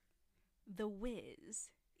The Wiz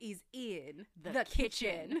is in the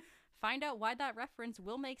kitchen. Find out why that reference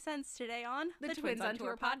will make sense today on the Twins on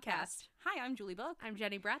Tour podcast. Hi, I'm Julie Book. I'm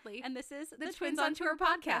Jenny Bradley. And this is the Twins on Tour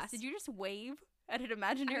podcast. Did you just wave at an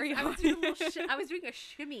imaginary I was doing a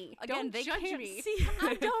shimmy. Again, don't they judge can't me. see.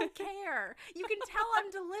 I don't care. You can tell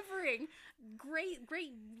I'm delivering great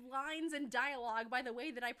lines and dialogue by the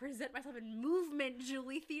way that I present myself in movement,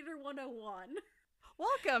 Julie. Theater 101.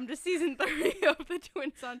 Welcome to season 3 of the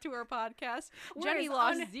Twins on Tour podcast. Jenny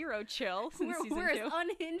lost zero chill since season 2. We're as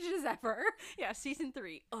unhinged as ever. Yeah, season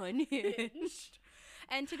 3, unhinged.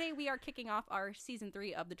 And today we are kicking off our season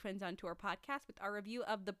 3 of the Twins on Tour podcast with our review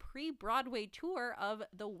of the pre-Broadway tour of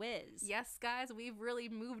The Wiz. Yes, guys, we've really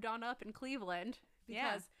moved on up in Cleveland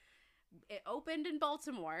because it opened in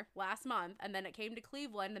Baltimore last month, and then it came to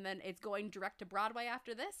Cleveland, and then it's going direct to Broadway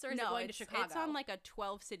after this, or is it going to Chicago? It's on like a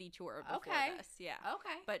 12-city tour before this. Yeah.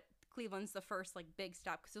 Okay. But Cleveland's the first like big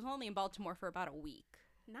stop because it was only in Baltimore for about a week.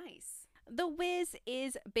 Nice. The Wiz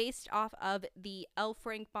is based off of the L.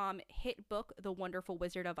 Frank Baum hit book, The Wonderful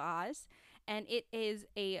Wizard of Oz, and it is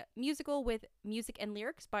a musical with music and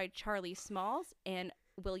lyrics by Charlie Smalls and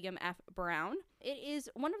William F. Brown. It is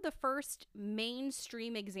one of the first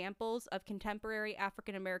mainstream examples of contemporary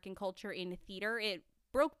African-American culture in theater. It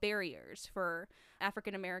broke barriers for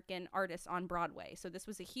African-American artists on Broadway. So this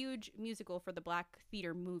was a huge musical for the Black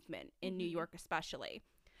theater movement in New York especially.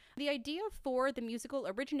 The idea for the musical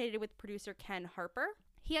originated with producer Ken Harper.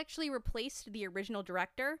 He actually replaced the original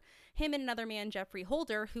director, him and another man, Jeffrey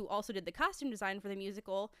Holder, who also did the costume design for the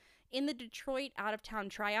musical. In the Detroit out-of-town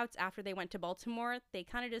tryouts after they went to Baltimore, they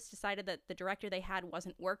kind of just decided that the director they had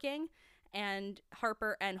wasn't working, and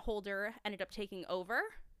Harper and Holder ended up taking over.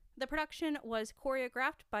 The production was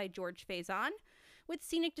choreographed by George Faison, with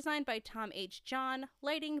scenic design by Tom H. John,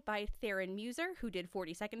 lighting by Theron Muser, who did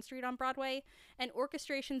 42nd Street on Broadway, and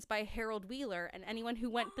orchestrations by Harold Wheeler. And anyone who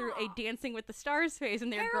went through a Dancing with the Stars phase when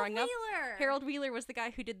they were growing up, Harold Wheeler was the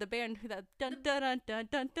guy who did the band, who that dun dun dun dun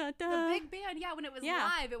dun dun dun. The big band, when it was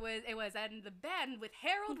live, it was and the band with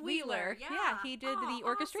Harold Wheeler. Yeah, he did the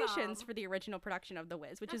orchestrations for the original production of The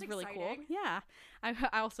Wiz, which is really cool. Yeah,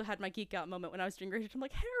 I also had my geek out moment when I was doing research. I'm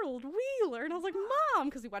like, Harold Wheeler, and I was like, Mom,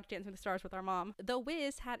 because we watched Dancing with the Stars with our mom. The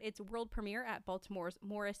Wiz had its world premiere at Baltimore's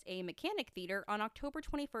Morris A. Mechanic Theater on October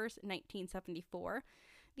 21st, 1974.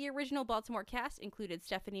 The original Baltimore cast included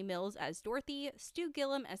Stephanie Mills as Dorothy, Stu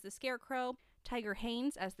Gillum as the Scarecrow, Tiger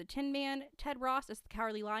Haynes as the Tin Man, Ted Ross as the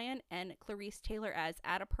Cowardly Lion, and Clarice Taylor as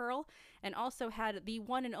Ada Pearl, and also had the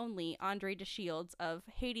one and only Andre DeShields of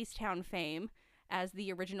Hadestown fame as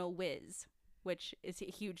the original Wiz, which is a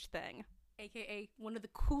huge thing. AKA one of the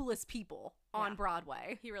coolest people on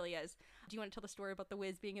Broadway. He really is. Do you want to tell the story about the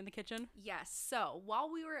Wiz being in the kitchen? Yes. So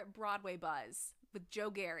while we were at Broadway Buzz with Joe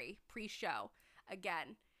Gary pre-show,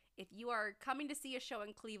 again, if you are coming to see a show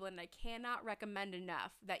in Cleveland, I cannot recommend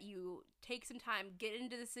enough that you take some time, get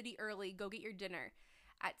into the city early, go get your dinner.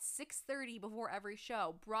 At 6:30 before every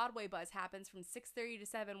show, Broadway Buzz happens from 6:30 to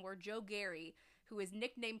 7, where Joe Gary, who is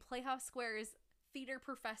nicknamed Playhouse Square's theater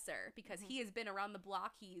professor because he has been around the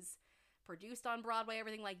block, he's produced on Broadway,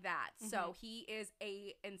 everything like that. So he is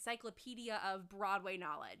a encyclopedia of Broadway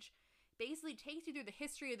knowledge. Basically takes you through the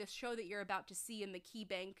history of the show that you're about to see in the Key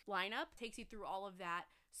Bank lineup, takes you through all of that.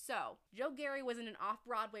 So Joe Gary was in an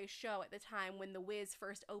off-Broadway show at the time when The Wiz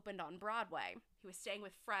first opened on Broadway. He was staying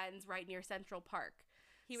with friends right near Central Park.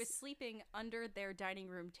 He was sleeping under their dining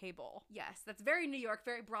room table. Yes, that's very New York,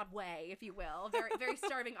 very Broadway, if you will. Very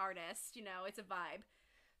starving artist, it's a vibe.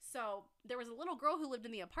 So there was a little girl who lived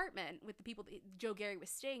in the apartment with the people that Joe Gary was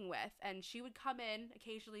staying with, and she would come in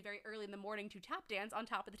occasionally very early in the morning to tap dance on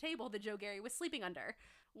top of the table that Joe Gary was sleeping under.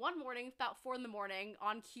 One morning, about 4 a.m,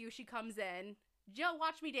 on cue, she comes in. Joe,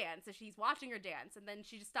 watch me dance. So she's watching her dance, and then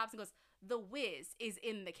she just stops and goes, "The Wiz is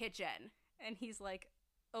in the kitchen." And he's like,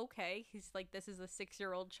 okay. He's like, this is a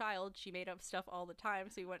 6-year-old child. She made up stuff all the time.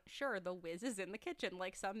 So he went, sure, The Wiz is in the kitchen.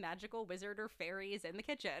 Like some magical wizard or fairy is in the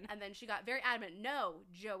kitchen. And then she got very adamant, no,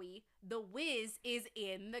 Joey, The Wiz is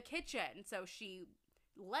in the kitchen. So she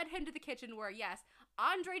led him to the kitchen where, yes,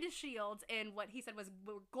 Andre DeShields in what he said was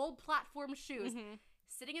gold platform shoes,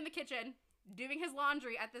 sitting in the kitchen, doing his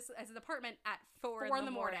laundry at his apartment at 4 in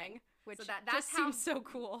the morning. Which so that's just how, seems so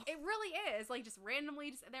cool. It really is. Like, just randomly,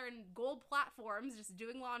 just there in gold platforms, just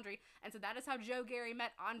doing laundry. And so that is how Joe Gary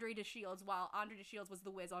met Andre DeShields, while Andre DeShields was The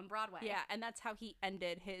Wiz on Broadway. Yeah, and that's how he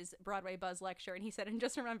ended his Broadway Buzz lecture. And he said, and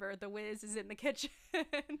just remember, The Wiz is in the kitchen.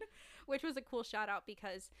 Which was a cool shout out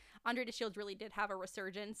because Andre DeShields really did have a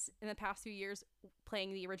resurgence in the past few years,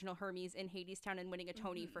 playing the original Hermes in Hadestown and winning a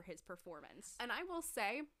Tony for his performance. And I will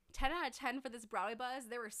say, 10 out of 10 for this Broadway Buzz.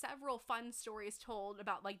 There were several fun stories told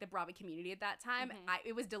about, like, the Broadway Broadway community at that time.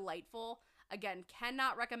 It was delightful. Again,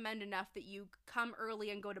 cannot recommend enough that you come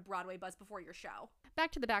early and go to Broadway Buzz before your show.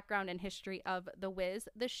 Back to the background and history of The Wiz.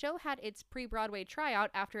 The show had its pre-Broadway tryout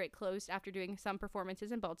after it closed after doing some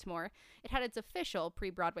performances in Baltimore. It had its official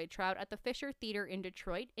pre-Broadway tryout at the Fisher Theater in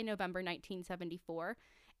Detroit in November 1974,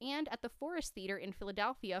 and at the Forest Theater in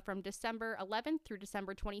Philadelphia from December 11th through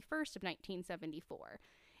December 21st of 1974.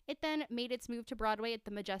 It then made its move to Broadway at the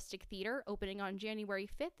Majestic Theater, opening on January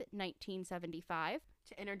 5th, 1975.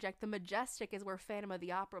 To interject, the Majestic is where Phantom of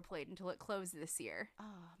the Opera played until it closed this year. Oh,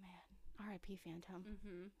 man. R.I.P. Phantom.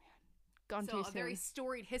 Man. Gone too soon. So a very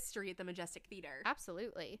storied history at the Majestic Theater.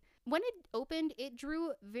 Absolutely. When it opened, it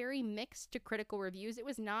drew very mixed to critical reviews. It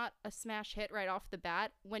was not a smash hit right off the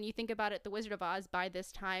bat. When you think about it, The Wizard of Oz by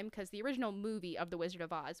this time, because the original movie of The Wizard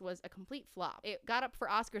of Oz was a complete flop. It got up for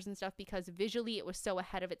Oscars and stuff because visually it was so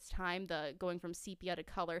ahead of its time. The going from sepia to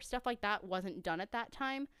color, stuff like that wasn't done at that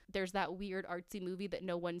time. There's that weird artsy movie that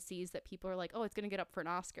no one sees that people are like, oh, it's going to get up for an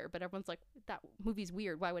Oscar. But everyone's like, that movie's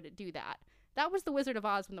weird. Why would it do that? That was The Wizard of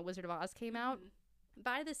Oz when The Wizard of Oz came out.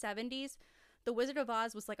 By the 70s, The Wizard of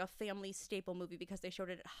Oz was like a family staple movie because they showed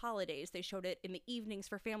it at holidays. They showed it in the evenings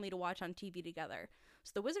for family to watch on TV together.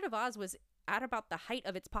 So The Wizard of Oz was at about the height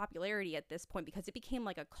of its popularity at this point because it became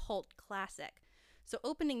like a cult classic. So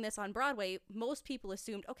opening this on Broadway, most people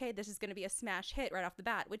assumed, okay, this is going to be a smash hit right off the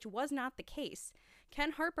bat, which was not the case.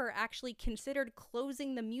 Ken Harper actually considered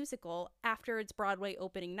closing the musical after its Broadway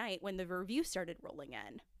opening night when the reviews started rolling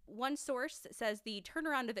in. One source says the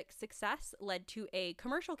turnaround of its success led to a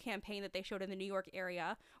commercial campaign that they showed in the New York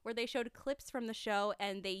area where they showed clips from the show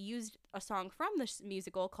and they used a song from the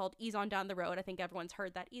musical called Ease On Down the Road. I think everyone's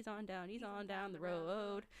heard that. Ease on down the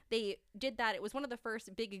road. They did that. It was one of the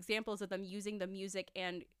first big examples of them using the music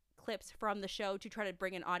and clips from the show to try to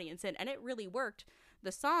bring an audience in, and it really worked.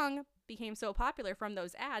 The song became so popular from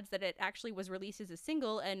those ads that it actually was released as a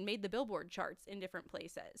single and made the Billboard charts in different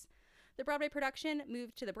places. The Broadway production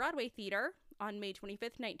moved to the Broadway Theater on May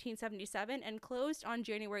 25th, 1977, and closed on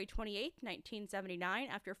January 28th, 1979,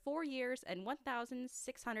 after 4 years and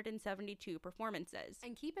 1,672 performances.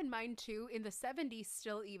 And keep in mind, too, in the 70s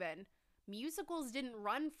still even, musicals didn't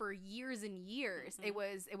run for years and years. It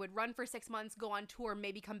would run for 6 months, go on tour,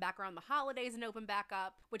 maybe come back around the holidays and open back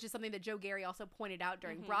up, which is something that Joe Gary also pointed out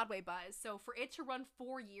during Broadway Buzz. So for it to run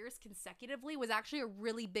 4 years consecutively was actually a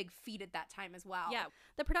really big feat at that time as well. Yeah.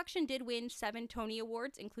 The production did win 7 Tony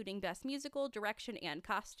Awards, including Best Musical, Direction, and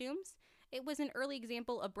Costumes. It was an early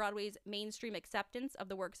example of Broadway's mainstream acceptance of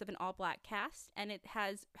the works of an all-black cast, and it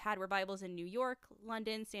has had revivals in New York,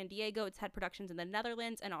 London, San Diego. It's had productions in the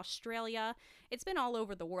Netherlands and Australia. It's been all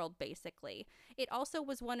over the world, basically. It also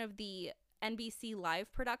was one of the NBC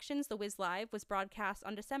Live productions. The Wiz Live was broadcast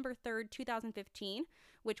on December 3rd, 2015,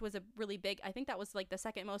 which was a really big, I think that was like the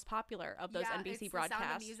second most popular of those NBC broadcasts. The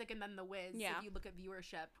Sound of Music and then The Wiz, if you look at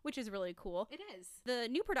viewership. Which is really cool. It is. The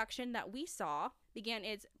new production that we saw began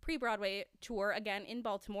its pre-Broadway tour again in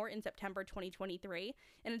Baltimore in September 2023,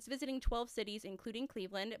 and it's visiting 12 cities, including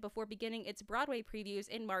Cleveland, before beginning its Broadway previews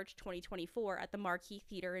in March 2024 at the Marquis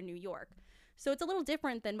Theater in New York. So it's a little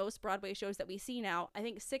different than most Broadway shows that we see now. I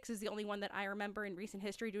think Six is the only one that I remember in recent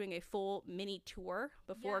history doing a full mini tour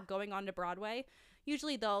before going on to Broadway.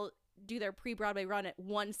 Usually they'll do their pre-Broadway run at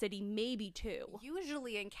one city, maybe 2.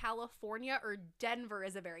 Usually in California or Denver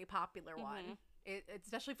is a very popular one.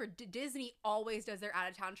 Especially for Disney always does their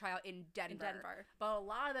out-of-town tryout in Denver. But a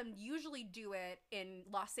lot of them usually do it in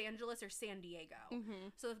Los Angeles or San Diego.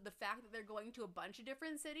 So the fact that they're going to a bunch of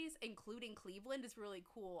different cities, including Cleveland, is really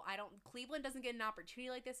cool. Cleveland doesn't get an opportunity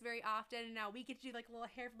like this very often, and now we get to do like a little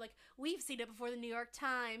hair from like, we've seen it before the New York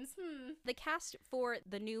Times. The cast for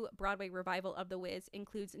the new Broadway revival of The Wiz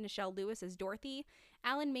includes Nichelle Lewis as Dorothy,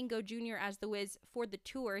 Alan Mingo Jr. as The Wiz for the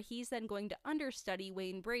tour. He's then going to understudy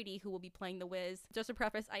Wayne Brady, who will be playing The Wiz. Just a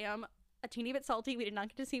preface, I am a teeny bit salty we did not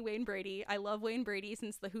get to see Wayne Brady. I love Wayne Brady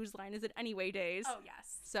since the Who's Line Is It Anyway days. Oh,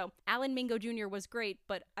 yes. So Alan Mingo Jr. was great,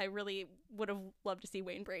 but I really would have loved to see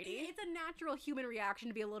Wayne Brady. It's a natural human reaction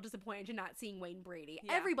to be a little disappointed to not seeing Wayne Brady.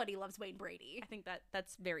 Yeah. Everybody loves Wayne Brady. I think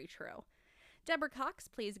that's very true. Deborah Cox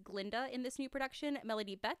plays Glinda in this new production.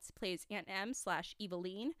 Melody Betts plays Aunt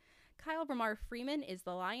M/Eveline. Kyle Ramar Freeman is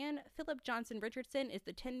the Lion. Philip Johnson Richardson is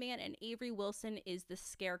the Tin Man, and Avery Wilson is the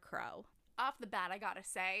Scarecrow. Off the bat, I gotta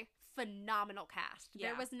say, phenomenal cast. Yeah.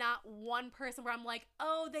 There was not one person where I'm like,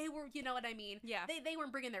 oh, they were, you know what I mean? Yeah. They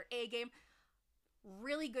weren't bringing their A game.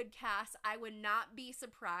 Really good cast. I would not be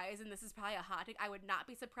surprised, and this is probably a hot take, I would not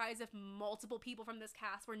be surprised if multiple people from this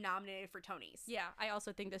cast were nominated for Tonys. Yeah, I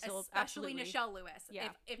also think this will Especially Nichelle Lewis. Yeah.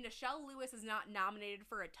 If Nichelle Lewis is not nominated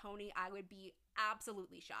for a Tony, I would be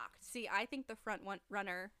absolutely shocked. See, I think the front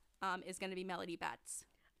runner is going to be Melody Betts.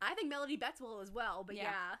 I think Melody Betts will as well, but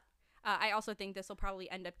yeah. I also think this will probably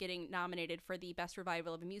end up getting nominated for the Best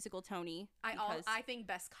Revival of a Musical Tony. I think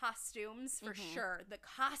Best Costumes for sure. The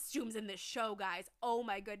costumes in this show, guys. Oh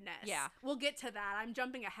my goodness. Yeah. We'll get to that. I'm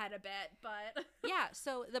jumping ahead a bit, but... Yeah,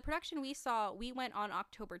 so the production we saw, we went on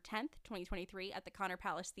October 10th, 2023 at the Connor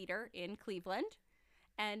Palace Theater in Cleveland.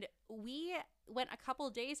 And we went a couple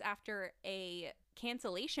days after a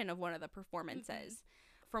cancellation of one of the performances.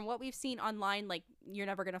 From what we've seen online, like, you're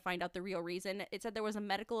never going to find out the real reason. It said there was a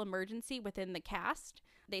medical emergency within the cast.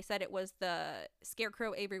 They said it was the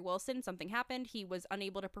Scarecrow Avery Wilson. Something happened. He was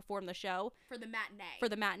unable to perform the show. For the matinee. For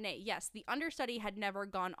the matinee, yes. The understudy had never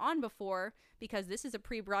gone on before because this is a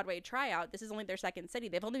pre-Broadway tryout. This is only their second city.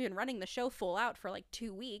 They've only been running the show full out for like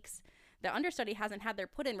 2 weeks. The understudy hasn't had their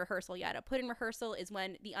put-in rehearsal yet. A put-in rehearsal is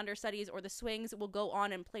when the understudies or the swings will go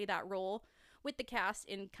on and play that role with the cast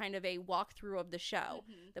in kind of a walkthrough of the show.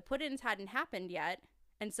 The put-ins hadn't happened yet,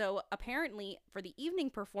 and so apparently for the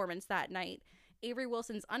evening performance that night, Avery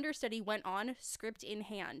Wilson's understudy went on script in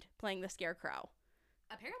hand, playing the Scarecrow.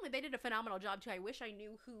 Apparently they did a phenomenal job too. I wish I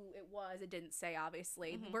knew who it was. It didn't say,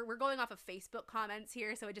 obviously. We're going off of Facebook comments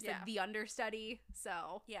here, so it just said the understudy.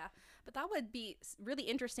 So yeah, but that would be really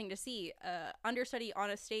interesting to see understudy on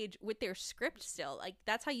a stage with their script still. Like,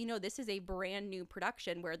 that's how you know this is a brand new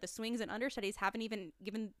production where the swings and understudies haven't even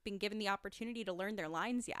been given the opportunity to learn their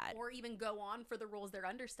lines yet, or even go on for the roles they're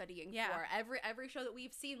understudying for. Every show that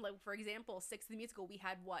we've seen, like for example, Six the Musical, we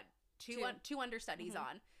had two understudies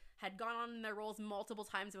on. Had gone on in their roles multiple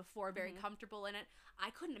times before, very comfortable in it.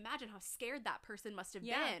 I couldn't imagine how scared that person must have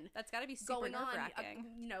been. That's got to be super nerve-wracking.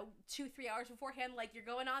 2-3 hours beforehand, like, you're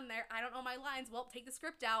going on there, I don't know my lines, well, take the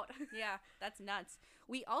script out. Yeah, that's nuts.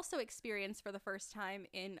 We also experienced for the first time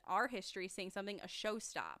in our history seeing something, a show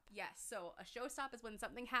stop. Yes, so a show stop is when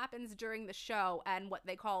something happens during the show and what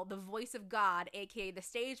they call the voice of God, aka the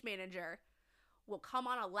stage manager, will come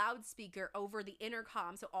on a loudspeaker over the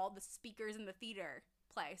intercom, so all the speakers in the theater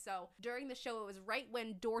play. So during the show, it was right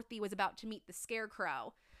when Dorothy was about to meet the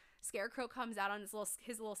Scarecrow. Scarecrow comes out on his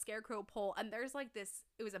little scarecrow pole, and there's like this,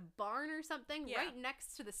 it was a barn or something right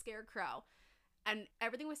next to the Scarecrow, and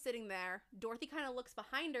everything was sitting there. Dorothy kind of looks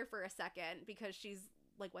behind her for a second because she's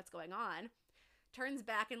like, what's going on? Turns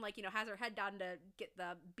back and, like, has her head down to get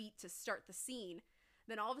the beat to start the scene.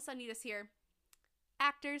 Then all of a sudden you just hear,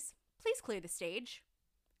 actors, please clear the stage.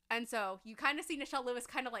 And so you kind of see Nichelle Lewis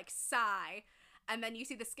kind of like sigh. And then you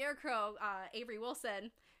see the Scarecrow, Avery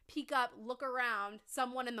Wilson, peek up, look around.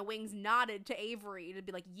 Someone in the wings nodded to Avery to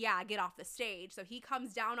be like, yeah, get off the stage. So he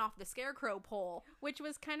comes down off the Scarecrow pole. Which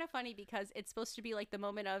was kind of funny because it's supposed to be like the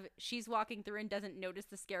moment of she's walking through and doesn't notice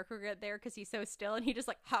the Scarecrow get there because he's so still. And he just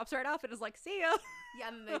like hops right off and is like, see ya. Yeah,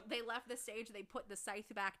 and they left the stage. They put the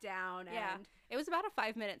scythe back down. And it was about a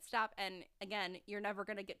 5-minute stop. And again, you're never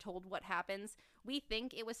going to get told what happens. We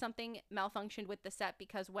think it was something malfunctioned with the set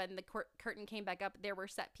because when the curtain came back up, there were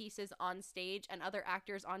set pieces on stage and other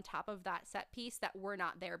actors on top of that set piece that were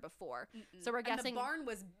not there before. So we're guessing the barn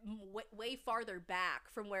was way farther back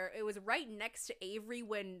from where it was right next to Avery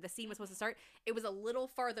when the scene was supposed to start. It was a little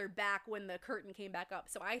farther back when the curtain came back up.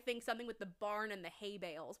 So I think something with the barn and the hay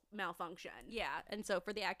bales malfunctioned. Yeah, and so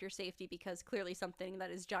for the actor's safety, because clearly something that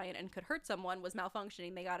is giant and could hurt someone was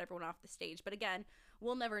malfunctioning, they got everyone off the stage. But again,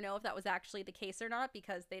 we'll never know if that was actually the case or not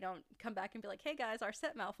because they don't come back and be like, hey guys, our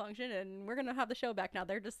set malfunctioned and we're gonna have the show back now.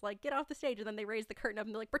 They're just like, get off the stage, and then they raise the curtain up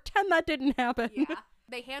and they're like, pretend that didn't happen. Yeah.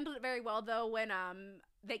 They handled it very well though when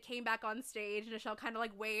they came back on stage and Nichelle kind of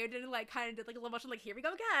like waved and like kind of did like a little motion like, here we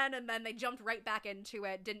go again, and then they jumped right back into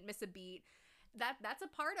it, didn't miss a beat. That's a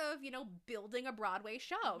part of, building a Broadway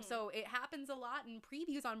show. So it happens a lot in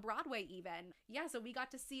previews on Broadway even. Yeah, so we got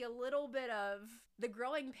to see a little bit of the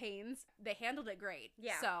growing pains. They handled it great.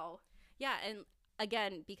 Yeah. So, yeah, and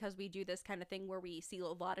again, because we do this kind of thing where we see a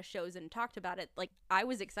lot of shows and talked about it, like, I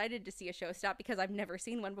was excited to see a show stop because I've never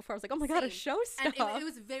seen one before. I was like, oh my God, a show stop. And it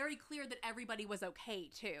was very clear that everybody was okay,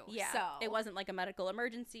 too. Yeah. So it wasn't like a medical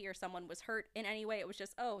emergency or someone was hurt in any way. It was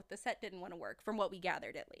just, oh, the set didn't want to work, from what we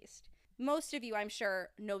gathered at least. Most of you, I'm sure,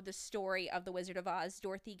 know the story of The Wizard of Oz.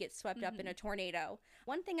 Dorothy gets swept up in a tornado.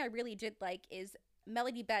 One thing I really did like is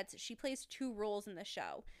Melody Betts. She plays 2 roles in the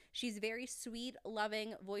show. She's very sweet,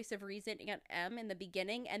 loving, voice of reason, Aunt M in the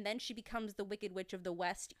beginning, and then she becomes the Wicked Witch of the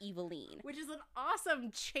West, Eveline. Which is an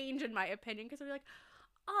awesome change in my opinion, because we're like,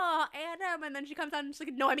 oh, Aunt M, and then she comes out and she's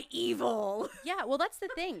like, no, I'm evil. Yeah, well, that's the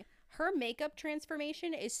thing. Her makeup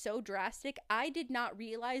transformation is so drastic. I did not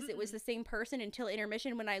realize it was the same person until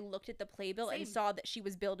intermission when I looked at the playbill and saw that she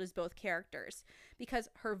was billed as both characters. Because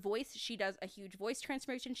her voice, she does a huge voice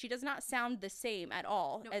transformation. She does not sound the same at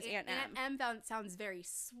all as Aunt M. Aunt M sounds very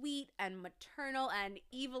sweet and maternal, and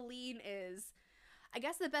Eveline is... I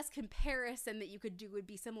guess the best comparison that you could do would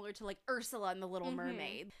be similar to like Ursula in The Little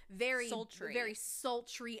Mermaid. Very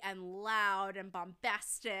sultry and loud and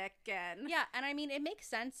bombastic and yeah, and I mean it makes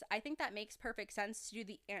sense. I think that makes perfect sense to do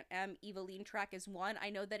the Aunt M Eveline track as one.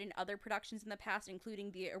 I know that in other productions in the past,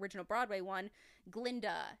 including the original Broadway one,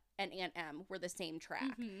 Glinda and Aunt M were the same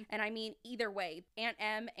track. And I mean either way, Aunt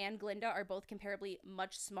M and Glinda are both comparably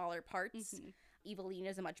much smaller parts. Eveline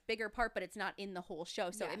is a much bigger part, but it's not in the whole show,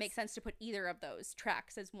 so it makes sense to put either of those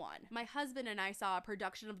tracks as one. My husband and I saw a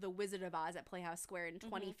production of The Wizard of Oz at Playhouse Square in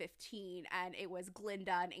 2015, and it was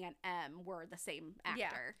Glinda and Aunt M were the same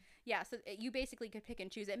actor. Yeah, so you basically could pick and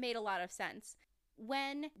choose. It made a lot of sense.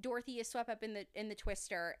 When Dorothy is swept up in the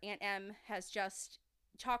twister, Aunt M has just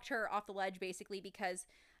talked her off the ledge, basically, because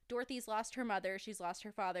Dorothy's lost her mother, she's lost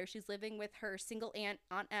her father, she's living with her single aunt,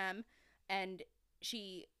 Aunt M, and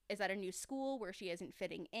she is at a new school where she isn't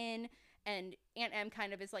fitting in, and Aunt M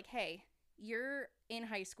kind of is like, hey, you're in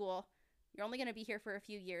high school, you're only going to be here for a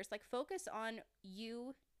few years, like focus on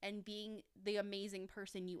you and being the amazing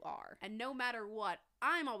person you are, and no matter what,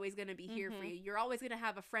 I'm always going to be here for you, you're always going to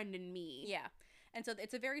have a friend in me. Yeah. And so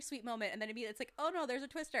it's a very sweet moment, and then immediately it's like, oh no, there's a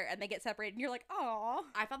twister, and they get separated, and you're like, aw.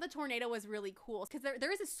 I thought the tornado was really cool, because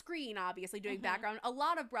there is a screen, obviously, doing background. A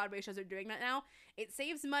lot of Broadway shows are doing that now. It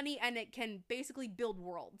saves money, and it can basically build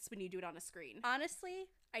worlds when you do it on a screen. Honestly,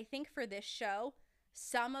 I think for this show,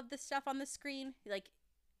 some of the stuff on the screen, like,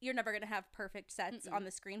 you're never going to have perfect sets on the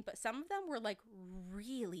screen, but some of them were, like,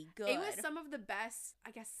 really good. It was some of the best, I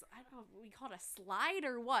guess, I don't know if we call it a slide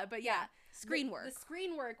or what, but yeah. Screen work. The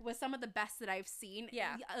screen work was some of the best that I've seen.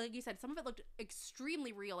 Yeah. Like you said, some of it looked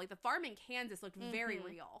extremely real. Like, the farm in Kansas looked very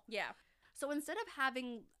real. Yeah. So instead of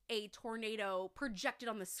having a tornado projected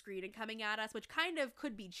on the screen and coming at us, which kind of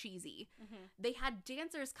could be cheesy, they had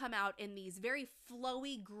dancers come out in these very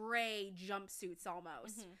flowy gray jumpsuits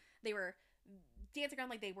almost. They were dancing around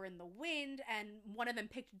like they were in the wind, and one of them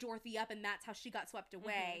picked Dorothy up, and that's how she got swept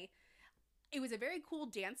away. It was a very cool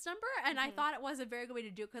dance number, and I thought it was a very good way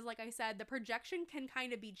to do it, because like I said, the projection can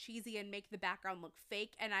kind of be cheesy and make the background look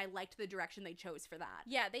fake, and I liked the direction they chose for that.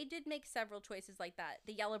 Yeah, they did make several choices like that.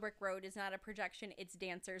 The Yellow Brick Road is not a projection, it's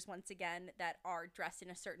dancers, once again, that are dressed in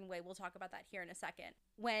a certain way. We'll talk about that here in a second.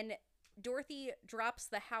 When Dorothy drops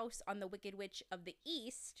the house on the Wicked Witch of the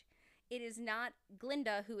East, it is not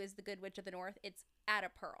Glinda who is the Good Witch of the North, it's Ada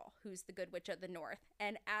Pearl who's the Good Witch of the North.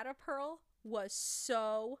 And Ada Pearl was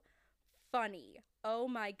so funny. Oh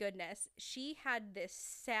my goodness. She had this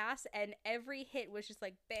sass, and every hit was just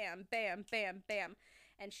like bam, bam, bam, bam.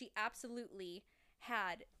 And she absolutely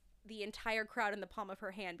had the entire crowd in the palm of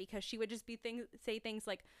her hand, because she would just say things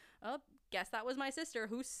like, oh, guess that was my sister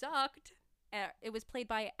who sucked. It was played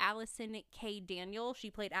by Allison K. Daniel. She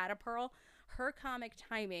played Ada Pearl. Her comic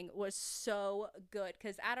timing was so good,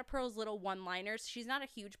 because Ada Pearl's little one-liners, she's not a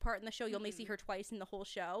huge part in the show. You only see her twice in the whole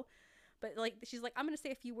show. But, like, she's like, I'm going to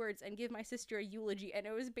say a few words and give my sister a eulogy. And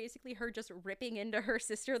it was basically her just ripping into her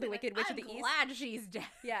sister, the Wicked Witch of the East. I'm glad she's dead.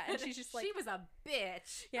 Yeah, and she's just like... She was a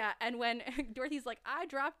bitch. Yeah, and when Dorothy's like, I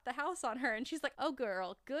dropped the house on her. And she's like, oh,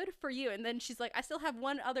 girl, good for you. And then she's like, I still have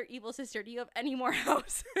one other evil sister. Do you have any more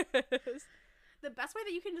houses? The best way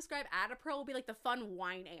that you can describe Ada Pearl will be like the fun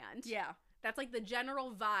wine aunt. Yeah. That's like the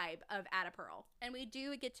general vibe of Ada Pearl. And we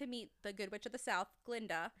do get to meet the Good Witch of the South,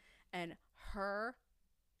 Glinda, and her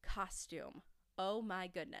costume. Oh my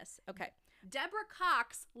goodness. Okay. Deborah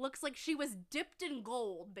Cox looks like she was dipped in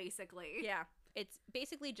gold, basically. Yeah. It's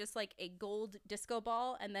basically just like a gold disco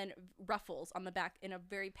ball and then ruffles on the back in a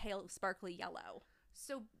very pale, sparkly yellow.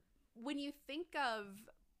 So when you think of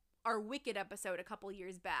our Wicked episode a couple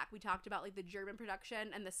years back, we talked about like the German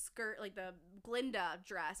production, and the skirt, like the Glinda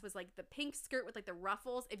dress was like the pink skirt with like the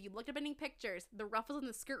ruffles. If you looked up any pictures, the ruffles in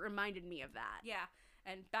the skirt reminded me of that. Yeah.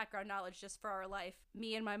 And background knowledge just for our life,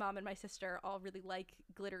 me and my mom and my sister all really like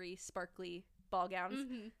glittery, sparkly ball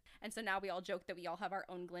gowns. And so now we all joke that we all have our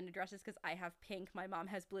own Glinda dresses, because I have pink, my mom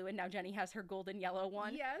has blue, and now Jenny has her golden yellow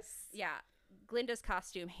one. Yes. Yeah. Glinda's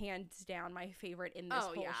costume, hands down, my favorite in this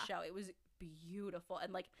whole show. It was beautiful.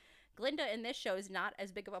 And like, Glinda in this show is not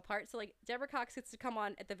as big of a part, so like Deborah Cox gets to come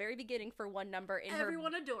on at the very beginning for one number in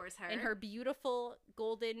everyone adores her in her beautiful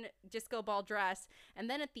golden disco ball dress, and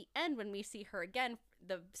then at the end when we see her again,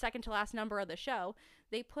 the second to last number of the show,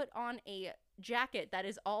 they put on a jacket that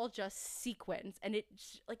is all just sequins, and it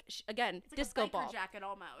like again, it's like disco a biker ball jacket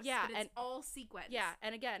almost. Yeah, but it's and all sequins. yeah,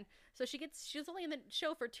 and again, so she's only in the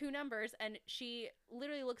show for 2 numbers, and she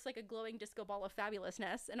literally looks like a glowing disco ball of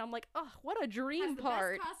fabulousness, and I'm like, oh, what a dream Has the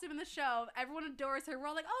part. best costume in the show. Everyone adores her. We're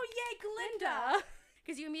all like, oh yay, Glinda.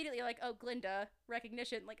 Because you immediately are like, oh, Glinda,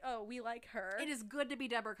 recognition, like, oh, we like her. It is good to be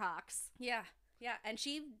Deborah Cox. Yeah, yeah, and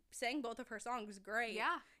she sang both of her songs great.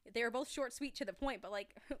 Yeah, they were both short, sweet, to the point, but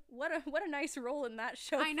like, what a nice role in that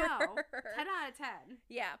show. I know. For her. 10 out of 10.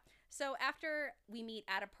 Yeah. So after we meet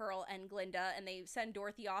Ada Pearl and Glinda, and they send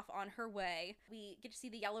Dorothy off on her way, we get to see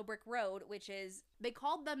the Yellow Brick Road, which is... They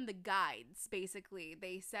called them the guides, basically.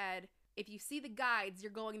 They said, if you see the guides,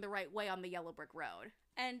 you're going the right way on the Yellow Brick Road.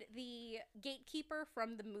 And the gatekeeper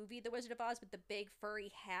from the movie The Wizard of Oz with the big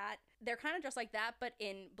furry hat, they're kind of just like that, but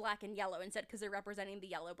in black and yellow instead, because they're representing the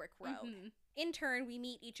Yellow Brick Road. Mm-hmm. In turn, we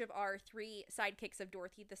meet each of our 3 sidekicks of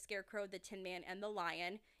Dorothy, the Scarecrow, the Tin Man, and the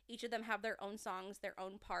Lion. Each of them have their own songs, their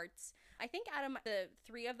own parts. I think, Adam, the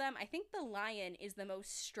 3 of them, I think the Lion is the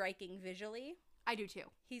most striking visually. I do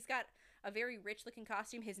too. He's got a very rich-looking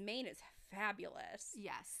costume. His mane is fabulous.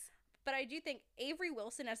 Yes. But I do think Avery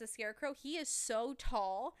Wilson as a Scarecrow, he is so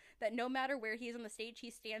tall that no matter where he is on the stage, he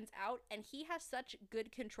stands out, and he has such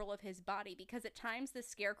good control of his body, because at times the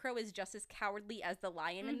Scarecrow is just as cowardly as the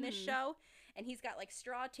Lion in this show, and he's got like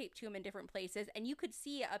straw taped to him in different places, and you could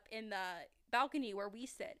see up in the balcony where we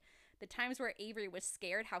sit the times where Avery was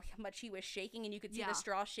scared, how much he was shaking, and you could see the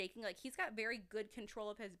straw shaking. Like, he's got very good control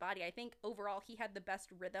of his body. I think overall he had the best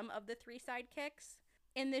rhythm of the 3 sidekicks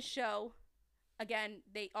in this show. Again,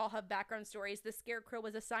 they all have background stories. The Scarecrow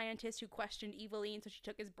was a scientist who questioned Eveline, so she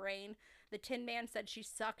took his brain. The Tin Man said she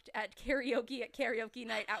sucked at karaoke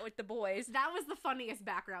night out with the boys. That was the funniest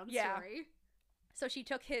background story. So she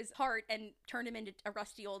took his heart and turned him into a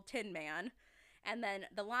rusty old Tin Man. And then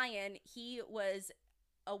the Lion, he was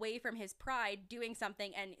away from his pride doing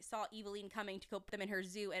something and saw Eveline coming to go put them in her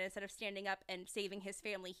zoo, and instead of standing up and saving his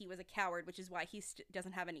family, he was a coward, which is why he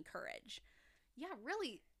doesn't have any courage. Yeah,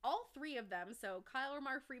 really, all 3 of them. So Kyle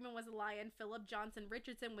Lamar Freeman was the Lion, Philip Johnson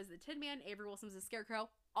Richardson was the Tin Man, Avery Wilson was the Scarecrow.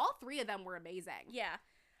 All 3 of them were amazing. Yeah.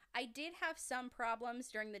 I did have some problems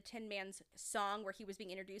during the Tin Man's song where he was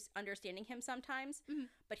being introduced, understanding him sometimes,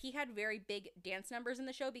 but he had very big dance numbers in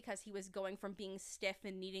the show because he was going from being stiff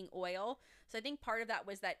and needing oil. So I think part of that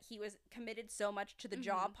was that he was committed so much to the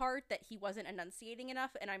jaw part that he wasn't enunciating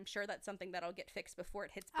enough, and I'm sure that's something that'll get fixed before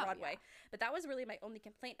it hits Broadway. But that was really my only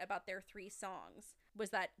complaint about their 3 songs, was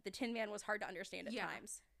that the Tin Man was hard to understand at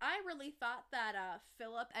times. I really thought that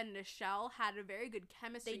Philip and Nichelle had a very good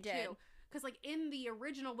chemistry, They did. too. Because, like, in the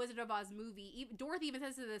original Wizard of Oz movie, Dorothy even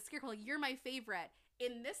says to the Scarecrow, like, you're my favorite.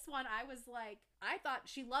 In this one, I was like, I thought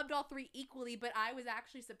she loved all 3 equally, but I was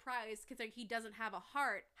actually surprised because like, he doesn't have a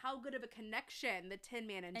heart. How good of a connection the Tin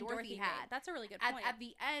Man and Dorothy had. That's a really good point. At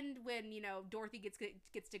the end, when, you know, Dorothy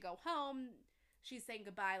gets to go home, she's saying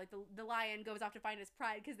goodbye. Like, the Lion goes off to find his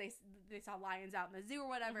pride because they saw lions out in the zoo or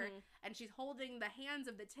whatever. And she's holding the hands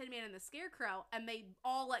of the Tin Man and the Scarecrow, and they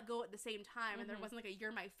all let go at the same time. And there wasn't like a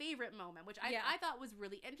 "you're my favorite" moment, which I thought was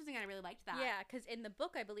really interesting, and I really liked that. Yeah, because in the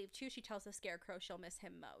book, I believe too, she tells the Scarecrow she'll miss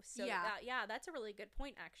him most. So that's a really good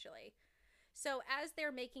point, actually. So as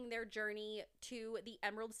they're making their journey to the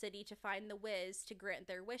Emerald City to find the Wiz to grant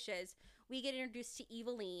their wishes, we get introduced to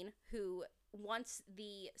Eveline, who wants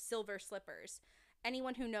the silver slippers.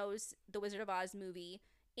 Anyone who knows the Wizard of Oz movie,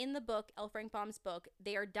 in the book, L. Frank Baum's book,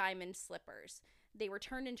 they are diamond slippers. They were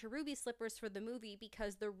turned into ruby slippers for the movie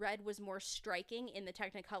because the red was more striking in the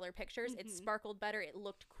Technicolor pictures. It sparkled better. It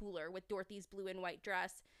looked cooler with Dorothy's blue and white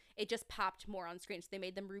dress. It just popped more on screen, so they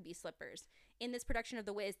made them ruby slippers. In this production of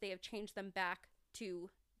The Wiz, they have changed them back to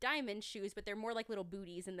diamond shoes, but they're more like little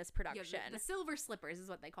booties in this production. Yeah, the silver slippers is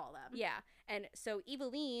what they call them. Yeah, and so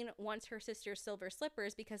Eveline wants her sister's silver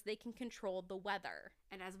slippers because they can control the weather.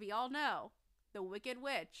 And as we all know, the Wicked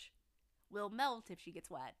Witch will melt if she gets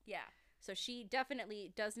wet. Yeah, so she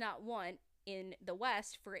definitely does not want in the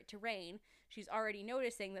West for it to rain. She's already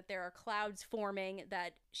noticing that there are clouds forming,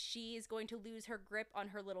 that she is going to lose her grip on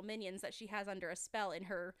her little minions that she has under a spell in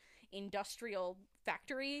her industrial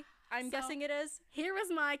factory, I'm guessing it is. Here was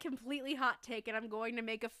my completely hot take, and I'm going to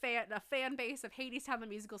make a fan base of Hadestown the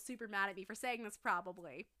Musical super mad at me for saying this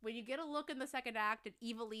probably. When you get a look in the second act at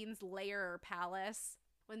Eveline's lair or palace,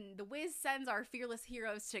 when the Wiz sends our fearless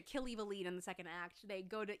heroes to kill Eveline in the second act, they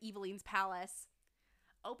go to Eveline's palace,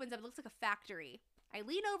 opens up, it looks like a factory. I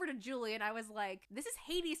lean over to Julie and I was like, this is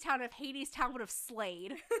Hadestown if Hadestown would have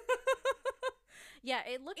slayed. Yeah,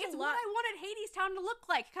 it looked it's a lot... what I wanted Hadestown to look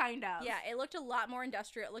like, kind of. Yeah, it looked a lot more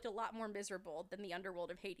industrial. It looked a lot more miserable than the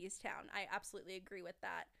underworld of Hadestown. I absolutely agree with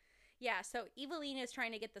that. Yeah, so Eveline is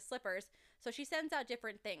trying to get the slippers, so she sends out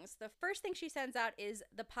different things. The first thing she sends out is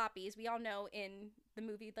the poppies. We all know in the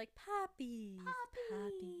movie, like, poppies.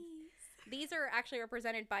 These are actually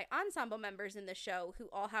represented by ensemble members in the show who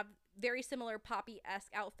all have very similar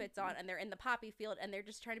poppy-esque outfits on, and they're in the poppy field, and they're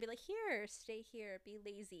just trying to be like, here, stay here, be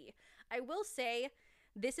lazy. I will say,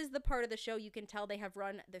 this is the part of the show you can tell they have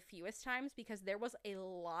run the fewest times, because there was a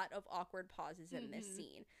lot of awkward pauses in this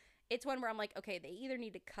scene. It's one where I'm like, okay, they either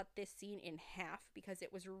need to cut this scene in half because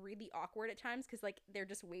it was really awkward at times because, like, they're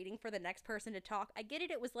just waiting for the next person to talk. I get it.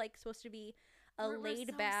 It was, like, supposed to be a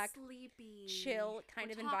laid-back, chill kind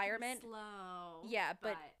of environment. Slow, yeah,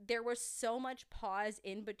 but there was so much pause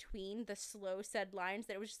in between the slow said lines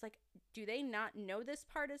that it was just like, do they not know this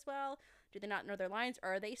part as well? Do they not know their lines?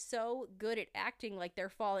 Or are they so good at acting like they're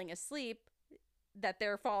falling asleep that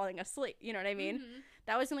they're falling asleep? You know what I mean?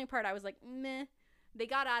 That was the only part I was like, meh. They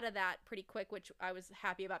got out of that pretty quick, which I was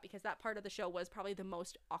happy about because that part of the show was probably the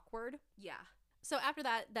most awkward. Yeah. So after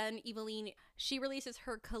that, then Eveline, she releases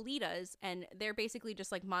her Kalitas, and they're basically just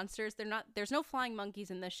like monsters. There's no flying monkeys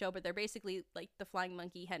in this show, but they're basically like the flying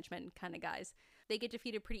monkey henchmen kind of guys. They get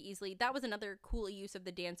defeated pretty easily. That was another cool use of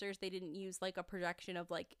the dancers. They didn't use like a projection of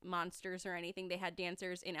like monsters or anything. They had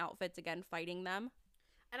dancers in outfits, again, fighting them.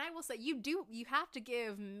 And I will say, you have to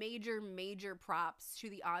give major props to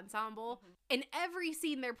the ensemble. In every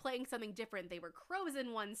scene, they're playing something different. They were crows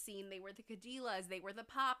in one scene. They were the Cadillacs. They were the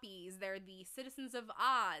poppies. They're the citizens of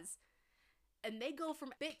Oz. And they go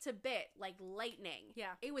from bit to bit like lightning.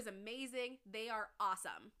 Yeah. It was amazing. They are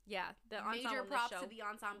awesome. Yeah. The ensemble major props to the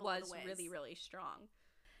ensemble was really, really strong.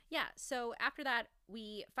 Yeah. So after that,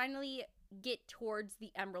 we finally get towards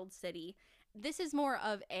the Emerald City. This is more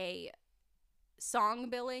of a song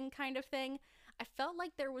billing kind of thing. I felt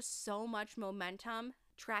like there was so much momentum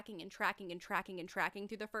tracking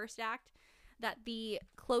through the first act that the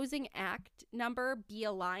closing act number, Be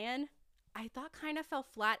a Lion, I thought kind of fell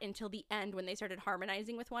flat until the end when they started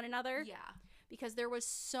harmonizing with one another. Yeah. Because there was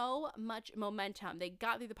so much momentum. They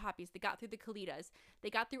got through the poppies, they got through the Kalitas, they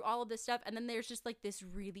got through all of this stuff, and then there's just like this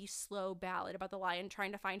really slow ballad about the lion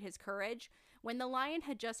trying to find his courage, when the lion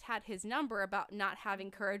had just had his number about not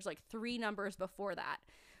having courage like 3 numbers before that.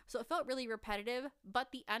 So it felt really repetitive,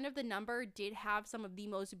 but the end of the number did have some of the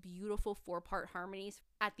most beautiful 4-part harmonies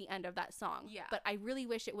at the end of that song. Yeah. But I really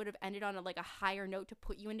wish it would have ended on a higher note to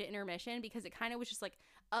put you into intermission, because it kind of was just like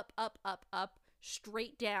up,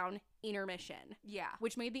 straight down, intermission. Yeah.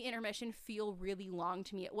 Which made the intermission feel really long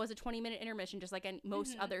to me. It was a 20-minute intermission, just like in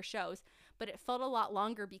most other shows, but it felt a lot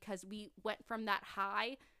longer because we went from that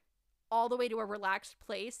high all the way to a relaxed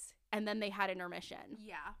place, and then they had intermission.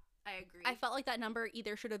 Yeah, I agree. I felt like that number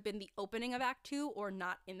either should have been the opening of Act 2 or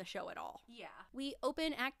not in the show at all. Yeah. We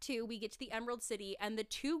open Act 2, we get to the Emerald City, and the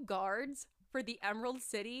 2 guards for the Emerald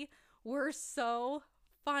City were so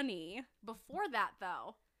funny. Before that,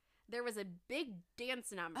 though, there was a big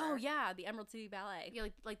dance number. Oh, yeah, the Emerald City Ballet. Yeah,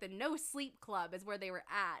 like the No Sleep Club is where they were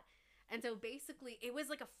at. And so basically, it was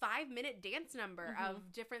like a 5-minute dance number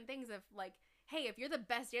of different things of like, hey, if you're the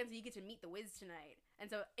best dancer, you get to meet the Wiz tonight. And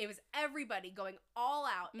so it was everybody going all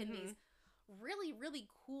out in these really, really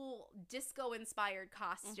cool disco-inspired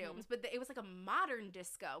costumes. But it was like a modern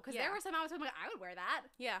disco. Because there were some I was like, I would wear that.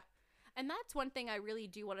 Yeah. And that's one thing I really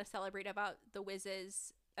do want to celebrate about the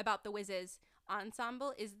Wiz's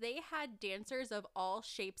ensemble, is they had dancers of all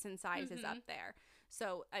shapes and sizes up there.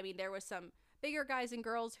 So, I mean, there was some bigger guys and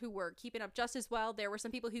girls who were keeping up just as well. There were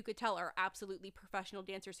some people who could tell are absolutely professional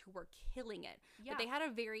dancers who were killing it. Yeah. But they had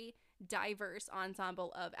a very diverse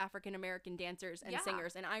ensemble of African-American dancers and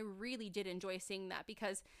singers, and I really did enjoy seeing that,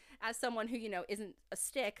 because as someone who, isn't a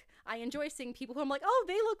stick, I enjoy seeing people who I'm like, oh,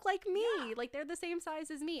 they look like me. Yeah. Like, they're the same size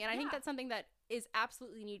as me. And I think that's something that is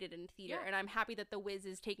absolutely needed in theater, and I'm happy that the Wiz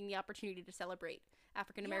is taking the opportunity to celebrate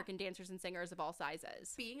African-American dancers and singers of all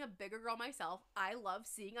sizes. Being a bigger girl myself, I love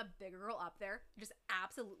seeing a bigger girl up there just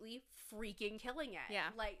absolutely freaking killing it. Yeah.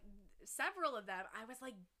 Like, several of them, I was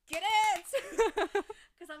like, get it!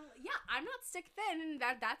 Because I'm not stick thin.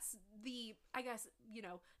 That's the, I guess,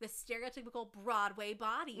 the stereotypical Broadway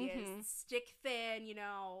body is stick thin,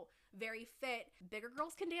 very fit. Bigger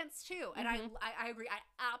girls can dance too. And I agree. I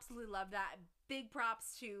absolutely love that. Big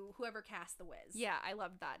props to whoever cast the Wiz. Yeah, I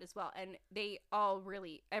loved that as well. And they all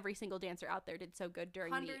really, every single dancer out there did so good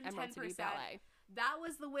during the Emerald City Ballet. That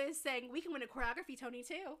was the Wiz saying, we can win a choreography Tony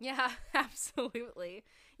too. Yeah, absolutely.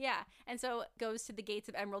 Yeah. And so it goes to the gates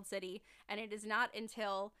of Emerald City, and it is not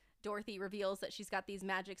until Dorothy reveals that she's got these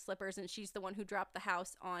magic slippers and she's the one who dropped the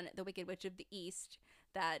house on the Wicked Witch of the East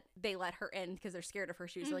that they let her in because they're scared of her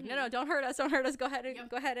shoes. They're like, no, don't hurt us, go ahead and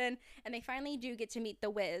go ahead in. And they finally do get to meet the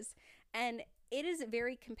Wiz, and it is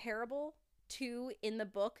very comparable to in the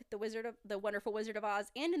book, The Wonderful Wizard of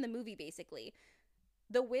Oz, and in the movie, basically.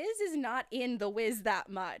 The Wiz is not in The Wiz that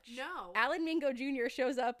much. No. Alan Mingo Jr.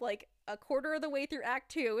 shows up like a quarter of the way through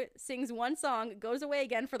Act 2, sings one song, goes away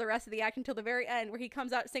again for the rest of the act until the very end, where he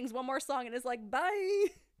comes out, sings one more song, and is like, bye.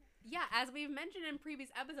 Yeah, as we've mentioned in previous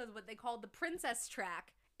episodes, what they called the princess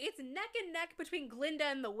track. It's neck and neck between Glinda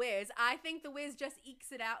and the Wiz. I think the Wiz just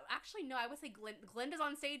ekes it out. Actually, no, I would say Glinda's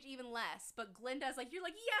on stage even less. But Glinda's like, you're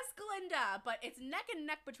like, yes, Glinda! But it's neck and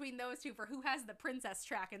neck between those two for who has the princess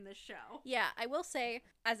track in this show. Yeah, I will say,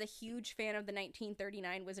 as a huge fan of the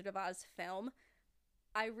 1939 Wizard of Oz film,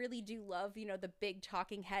 I really do love, the big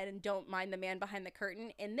talking head and don't mind the man behind the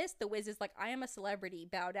curtain. In this, the Wiz is like, I am a celebrity,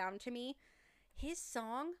 bow down to me. His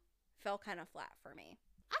song fell kind of flat for me.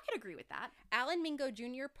 I could agree with that. Alan Mingo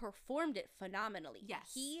Jr. performed it phenomenally.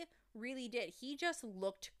 Yes. He really did. He just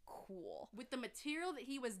looked cool. With the material that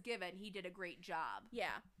he was given, he did a great job.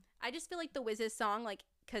 Yeah. I just feel like the Wiz's song,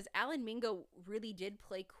 because Alan Mingo really did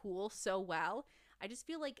play cool so well, I just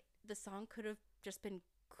feel like the song could have just been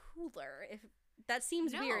cooler. If that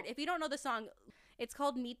seems weird. If you don't know the song, it's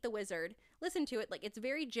called Meet the Wizard. Listen to it. It's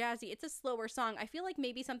very jazzy. It's a slower song. I feel like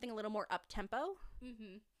maybe something a little more up-tempo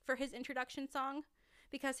for his introduction song.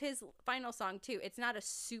 Because his final song, too, it's not a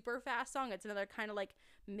super fast song. It's another kind of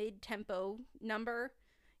mid-tempo number.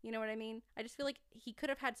 You know what I mean? I just feel like he could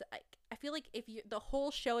have had... I feel like if the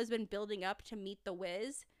whole show has been building up to Meet the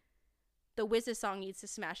Wiz's song needs to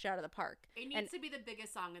smash it out of the park. It needs to be the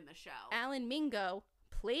biggest song in the show. Alan Mingo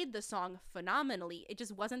played the song phenomenally. It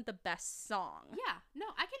just wasn't the best song. Yeah. No,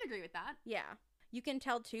 I can agree with that. Yeah. You can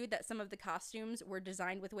tell, too, that some of the costumes were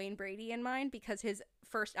designed with Wayne Brady in mind because his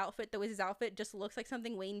first outfit, the Wiz's outfit, just looks like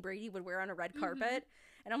something Wayne Brady would wear on a red carpet.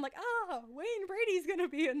 And I'm like, Wayne Brady's going to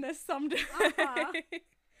be in this someday.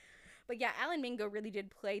 But yeah, Alan Mingo really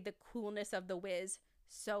did play the coolness of the Wiz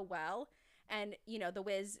so well. And, the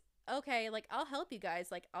Wiz, okay, I'll help you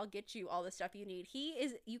guys. I'll get you all the stuff you need.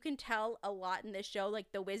 You can tell a lot in this show.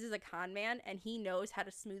 The Wiz is a con man, and he knows how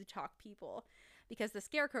to smooth talk people. Because the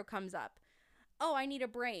Scarecrow comes up. Oh, I need a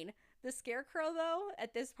brain. The Scarecrow, though,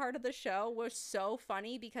 at this part of the show was so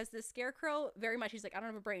funny because the Scarecrow, very much, he's like, I don't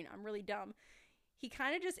have a brain. I'm really dumb. He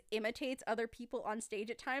kind of just imitates other people on stage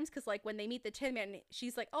at times because, when they meet the Tin Man,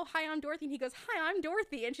 she's like, oh, hi, I'm Dorothy. And he goes, hi, I'm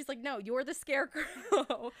Dorothy. And she's like, no, you're the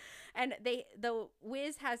Scarecrow. And the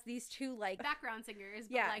Wiz has these two, background singers,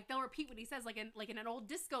 but, they'll repeat what he says like in an old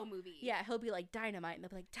disco movie. Yeah, he'll be like, dynamite. And they'll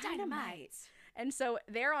be like, dynamite. And so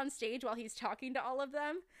they're on stage while he's talking to all of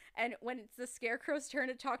them. And when it's the Scarecrow's turn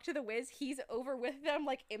to talk to the Wiz, he's over with them,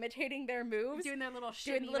 imitating their moves. Doing their little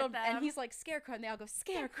shimmy with them. And he's like, Scarecrow. And they all go,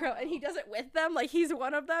 Scarecrow. And he does it with them. He's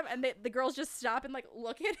one of them. And the girls just stop and,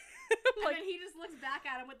 look at him. And then he just looks back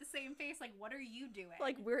at him with the same face, what are you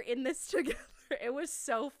doing? We're in this together. It was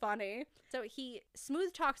so funny. So he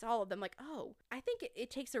smooth talks all of them. Oh, I think it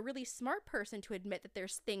takes a really smart person to admit that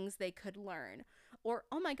there's things they could learn. Or,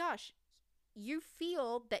 oh my gosh, you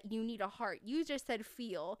feel that you need a heart. You just said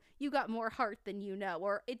feel. You got more heart than you know.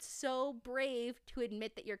 Or it's so brave to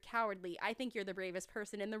admit that you're cowardly. I think you're the bravest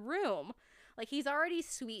person in the room. He's already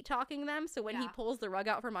sweet talking them. So when he pulls the rug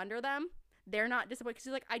out from under them, they're not disappointed. Because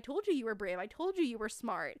he's like, I told you were brave. I told you were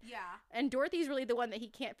smart. Yeah. And Dorothy's really the one that he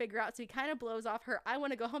can't figure out. So he kind of blows off her, I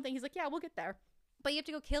want to go home thing. He's like, yeah, we'll get there. But you have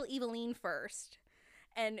to go kill Eveline first.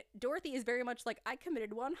 And Dorothy is very much like, I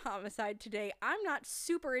committed one homicide today. I'm not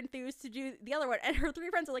super enthused to do the other one. And her three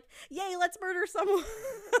friends are like, yay, let's murder someone.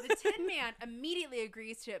 The Tin Man immediately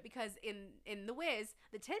agrees to it because in The Wiz,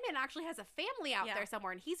 the Tin Man actually has a family out there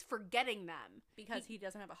somewhere, and he's forgetting them. Because he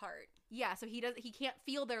doesn't have a heart. Yeah, so he can't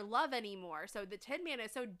feel their love anymore. So the Tin Man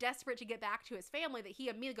is so desperate to get back to his family that he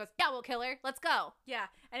immediately goes, yeah, we'll kill her. Let's go. Yeah,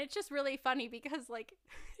 and it's just really funny because,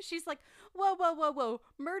 she's like, whoa, whoa, whoa, whoa.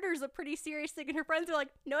 Murder's a pretty serious thing. And her friends are like,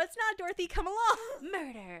 no, it's not, Dorothy, come along.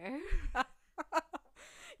 Murder.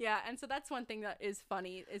 Yeah, and so that's one thing that is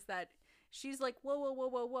funny is that she's like, whoa, whoa, whoa,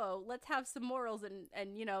 whoa, whoa. Let's have some morals and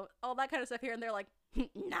all that kind of stuff here. And they're like,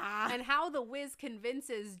 nah. And how the Wiz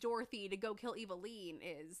convinces Dorothy to go kill Eveline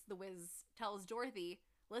is the Wiz tells Dorothy,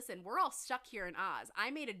 listen, we're all stuck here in Oz. I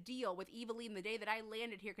made a deal with Eveline the day that I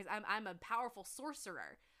landed here because I'm a powerful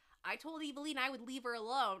sorcerer. I told Eveline I would leave her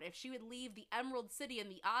alone if she would leave the Emerald City and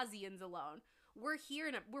the Ozians alone. We're here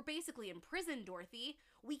and we're basically in prison, Dorothy.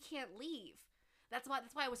 We can't leave. That's why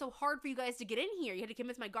it was so hard for you guys to get in here. You had to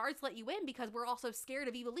convince my guards to let you in because we're all so scared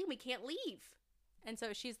of Eveline we can't leave. And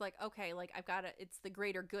so she's like, okay, like I've got to, it's the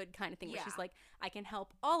greater good kind of thing where Yeah. she's like, I can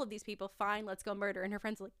help all of these people. Fine, let's go murder. And her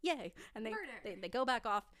friends are like, yay. And they go back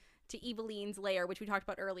off to Eveline's lair, which we talked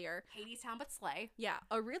about earlier. Hadestown, but slay. Yeah,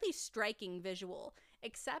 a really striking visual,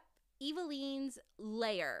 except Eveline's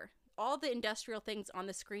lair, all the industrial things on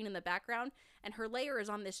the screen in the background, and her lair is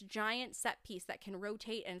on this giant set piece that can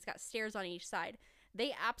rotate and it's got stairs on each side.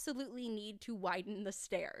 They absolutely need to widen the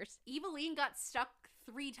stairs. Eveline got stuck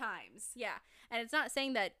 3 times. Yeah, and it's not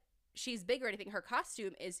saying that she's big or anything. Her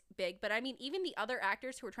costume is big, but I mean, even the other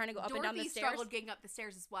actors who were trying to go up and down the Dorothy stairs struggled getting up the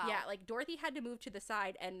stairs as well. Yeah, like Dorothy had to move to the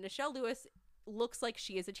side, and Nichelle Lewis looks like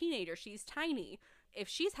she is a teenager. She's tiny. If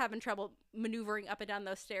she's having trouble maneuvering up and down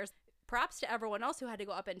those stairs, props to everyone else who had to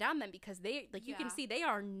go up and down them, because they, like, you can see they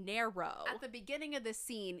are narrow. At the beginning of this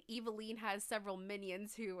scene, Eveline has several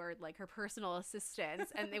minions who are like her personal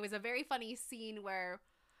assistants, and it was a very funny scene where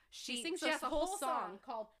she sings has a whole song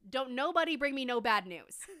called "Don't Nobody Bring Me No Bad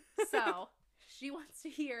News." So she wants to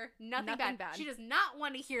hear nothing bad. She does not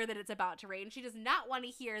want to hear that it's about to rain. She does not want to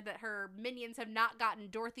hear that her minions have not gotten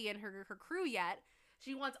Dorothy and her crew yet.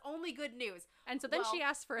 She wants only good news. And so then she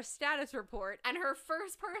asks for a status report. And her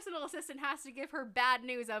first personal assistant has to give her bad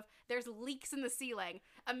news of there's leaks in the ceiling.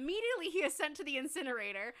 Immediately he is sent to the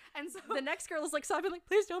incinerator. And so the next girl is like sobbing, like,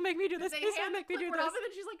 please don't make me do this. Please don't make me do this. And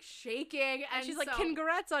then she's like shaking. And she's like,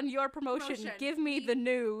 congrats on your promotion. Give me the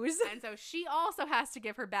news. And so she also has to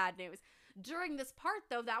give her bad news. During this part,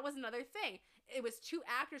 though, that was another thing. It was 2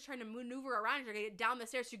 actors trying to maneuver around to get down the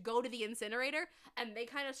stairs to go to the incinerator, and they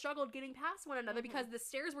kind of struggled getting past one another because the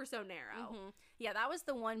stairs were so narrow. Yeah, that was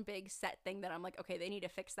the one big set thing that I'm like, okay, they need to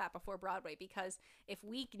fix that before Broadway, because if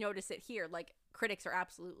we notice it here, like, critics are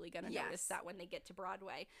absolutely going to notice that when they get to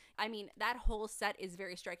Broadway. I mean, that whole set is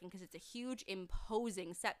very striking because it's a huge,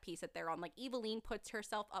 imposing set piece that they're on. Like, Eveline puts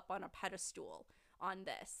herself up on a pedestal on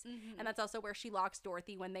this. And that's also where she locks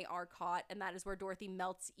Dorothy when they are caught, and that is where Dorothy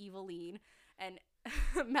melts Eveline. And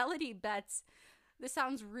Melody Betts, this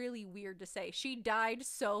sounds really weird to say, she died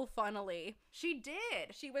so funnily. She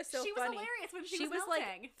did. She was so funny. She was hilarious when she was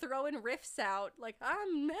melting. Like throwing riffs out, like,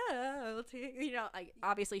 I'm melting. You know, like,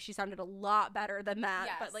 obviously she sounded a lot better than that.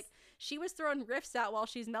 Yes. But like, she was throwing riffs out while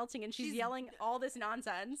she's melting, and she's yelling all this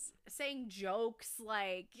nonsense, saying jokes,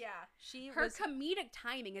 like, her comedic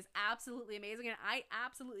timing is absolutely amazing, and I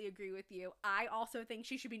absolutely agree with you. I also think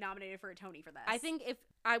she should be nominated for a Tony for this. I think if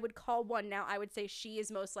I would call one now, I would say she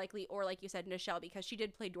is most likely, or like you said, Nichelle, because she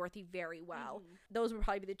did play Dorothy very well. Those would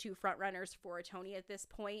probably be the 2 front runners for a Tony at this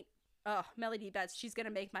point. Oh, Melody Betts, she's gonna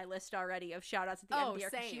make my list already of shout outs at the end of the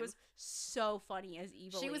year. She was so funny as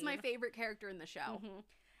Eveline. She was my favorite character in the show.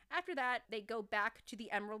 After that, they go back to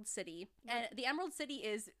the Emerald City, and the Emerald City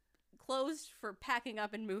is closed for packing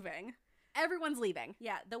up and moving. Everyone's leaving.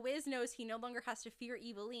 Yeah, the Wiz knows he no longer has to fear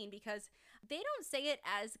Eveline, because they don't say it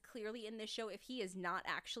as clearly in this show if he is not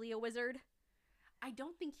actually a wizard. I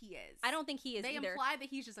don't think he is. I don't think he is either. They imply that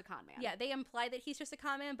he's just a con man. Yeah, they imply that he's just a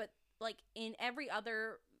con man, but like in every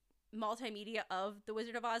other multimedia of The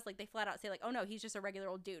Wizard of Oz, like they flat out say like, oh no, he's just a regular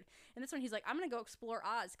old dude. And this one he's like, I'm gonna go explore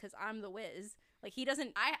Oz because I'm the Wiz. Like he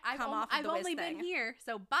doesn't I've only been here,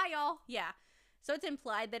 so bye y'all. Yeah. So it's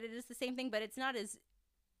implied that it is the same thing, but it's not as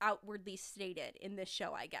outwardly stated in this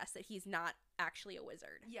show, I guess, that he's not actually a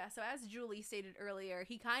wizard. Yeah, so as Julie stated earlier,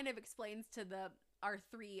 he kind of explains to our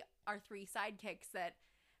three sidekicks that,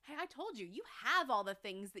 hey, I told you, you have all the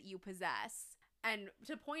things that you possess. And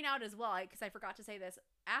to point out as well, because I forgot to say this,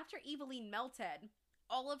 after Eveline melted,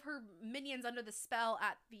 all of her minions under the spell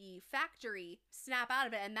at the factory snap out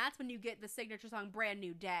of it, and that's when you get the signature song Brand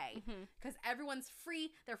New Day, because everyone's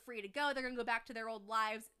free, they're free to go, they're gonna go back to their old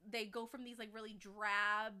lives. They go from these like really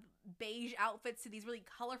drab beige outfits to these really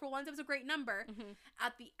colorful ones. It was a great number.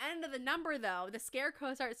 At the end of the number though, the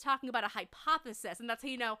Scarecrow starts talking about a hypothesis, and that's how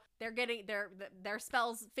you know they're getting their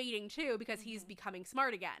spells fading too, because he's becoming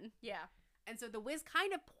smart again. Yeah. And so the Wiz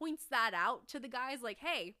kind of points that out to the guys, like,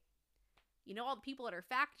 hey, you know, all the people at our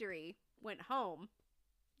factory went home.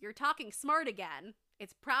 You're talking smart again.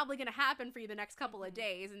 It's probably going to happen for you the next couple of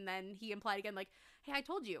days. And then he implied again, like, hey, I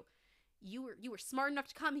told you, you were smart enough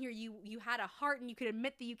to come here. You had a heart, and you could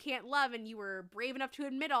admit that you can't love, and you were brave enough to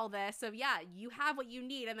admit all this. So yeah, you have what you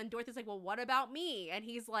need. And then Dorothy's like, well, what about me? And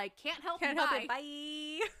he's like, can't help it.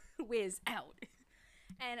 Bye. Whiz out.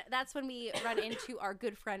 And that's when we run into our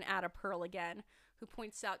good friend Ada Pearl again, who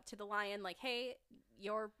points out to the lion, like, hey,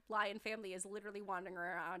 your lion family is literally wandering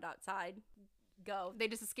around outside go. They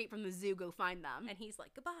just escape from the zoo, go find them. And he's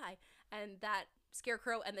like, goodbye. And that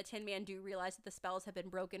Scarecrow and the Tin Man do realize that the spells have been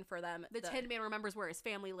broken for them. The Tin Man remembers where his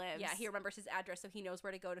family lives. Yeah, he remembers his address, so he knows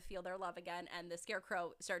where to go to feel their love again. And the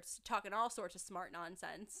Scarecrow starts talking all sorts of smart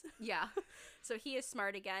nonsense. Yeah. So he is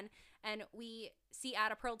smart again. And we see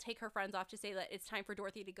Ada Pearl take her friends off to say that it's time for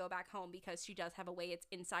Dorothy to go back home because she does have a way it's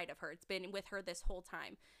inside of her. It's been with her this whole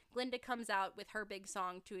time. Glinda comes out with her big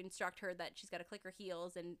song to instruct her that she's got to click her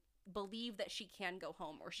heels and believe that she can go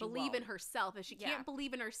home, or she believe won't. in herself. If she can't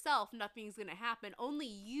believe in herself, nothing's gonna happen. Only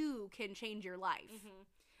you can change your life.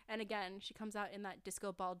 And again, she comes out in that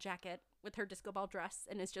disco ball jacket with her disco ball dress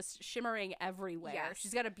and is just shimmering everywhere. Yes.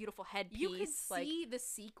 She's got a beautiful headpiece. You could see the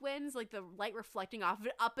sequins, like the light reflecting off of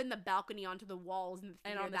it, up in the balcony onto the walls in the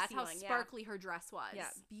theater. And on the that's ceiling, how sparkly her dress was. Yeah,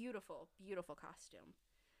 beautiful, beautiful costume.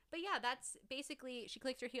 But yeah, that's basically, she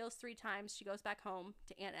clicks her heels 3 times. She goes back home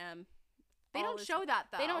to Aunt Em. They don't show that,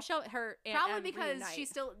 though. They don't show her Aunt probably Em because reunite. she's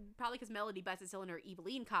still, probably because Melody Best is still in her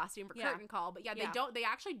Eveline costume for Yeah. Curtain Call. But yeah, Yeah. they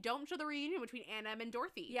actually don't show the reunion between Aunt Em and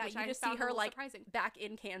Dorothy. Yeah, which you I just found see a her little like surprising. back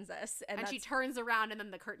in Kansas. And she turns around and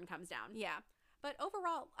then the curtain comes down. Yeah. But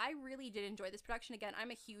overall, I really did enjoy this production. Again,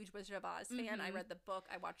 I'm a huge Wizard of Oz fan. I read the book.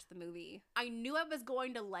 I watched the movie. I knew I was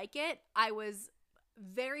going to like it. I was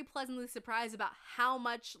very pleasantly surprised about how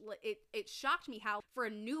much it shocked me how, for a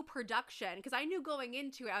new production, because I knew going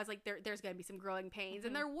into it, I was like, there's going to be some growing pains,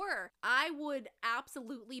 and there were. I would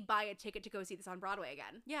absolutely buy a ticket to go see this on Broadway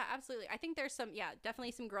again. Yeah, absolutely. I think there's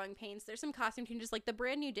definitely some growing pains. There's some costume changes, like the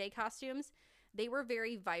Brand New Day costumes. They were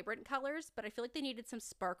very vibrant colors, but I feel like they needed some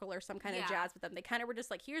sparkle or some kind of jazz with them. They kind of were just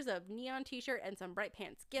like, here's a neon t-shirt and some bright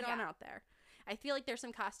pants. Get on out there. I feel like there's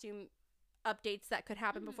some costume updates that could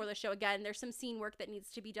happen before the show. Again, there's some scene work that needs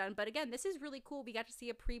to be done, but again, this is really cool. We got to see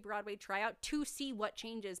a pre-Broadway tryout to see what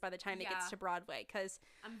changes by the time it gets to Broadway, because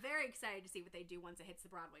I'm very excited to see what they do once it hits the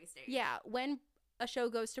Broadway stage. Yeah, when a show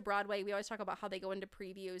goes to Broadway, we always talk about how they go into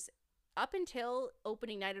previews. Up until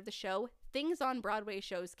opening night of the show, things on Broadway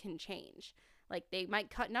shows can change. Like, they might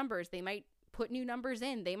cut numbers, they might put new numbers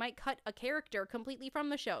in, they might cut a character completely from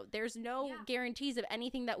the show. There's no guarantees of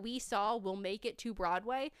anything that we saw will make it to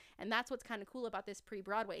Broadway, and that's what's kind of cool about this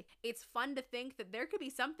pre-Broadway. It's fun to think that there could be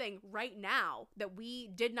something right now that we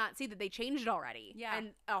did not see, that they changed already. Yeah.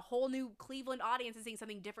 And a whole new Cleveland audience is seeing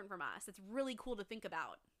something different from us. It's really cool to think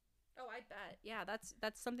about. Oh, I bet. Yeah, that's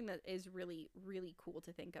something that is really, really cool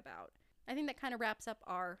to think about. I think that kind of wraps up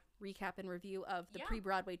our recap and review of the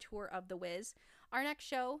pre-Broadway tour of The Wiz. Our next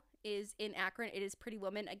show is in Akron. It is Pretty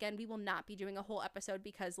Woman. Again, we will not be doing a whole episode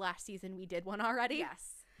because last season we did one already.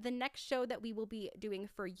 Yes. The next show that we will be doing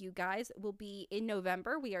for you guys will be in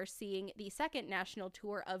November. We are seeing the second national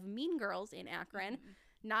tour of Mean Girls in Akron.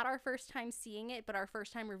 Not our first time seeing it, but our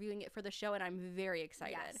first time reviewing it for the show, and I'm very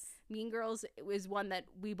excited. Yes. Mean Girls was one that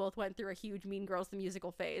we both went through a huge Mean Girls the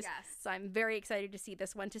musical phase. Yes. So I'm very excited to see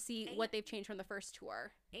this one, to see what they've changed from the first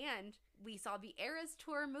tour. And we saw the Eras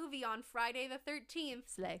Tour movie on Friday the 13th.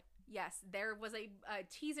 Slay. Yes, there was a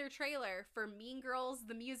teaser trailer for Mean Girls,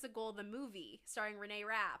 the musical, the movie, starring Renee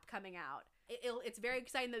Rapp, coming out. It's very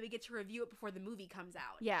exciting that we get to review it before the movie comes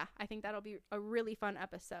out. Yeah, I think that'll be a really fun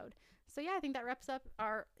episode. So yeah, I think that wraps up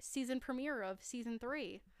our season premiere of season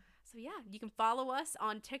 3. So yeah, you can follow us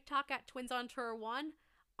on TikTok at Twins on Tour 1,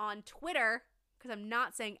 on Twitter, because I'm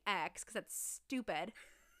not saying X, because that's stupid,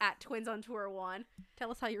 at Twins on Tour 1.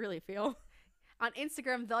 Tell us how you really feel. On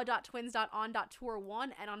Instagram, the.twins.on.tour1,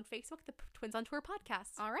 and on Facebook, the Twins on Tour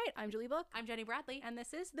podcast. All right, I'm Julie Book. I'm Jenny Bradley. And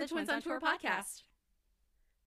this is the Twins on Tour podcast.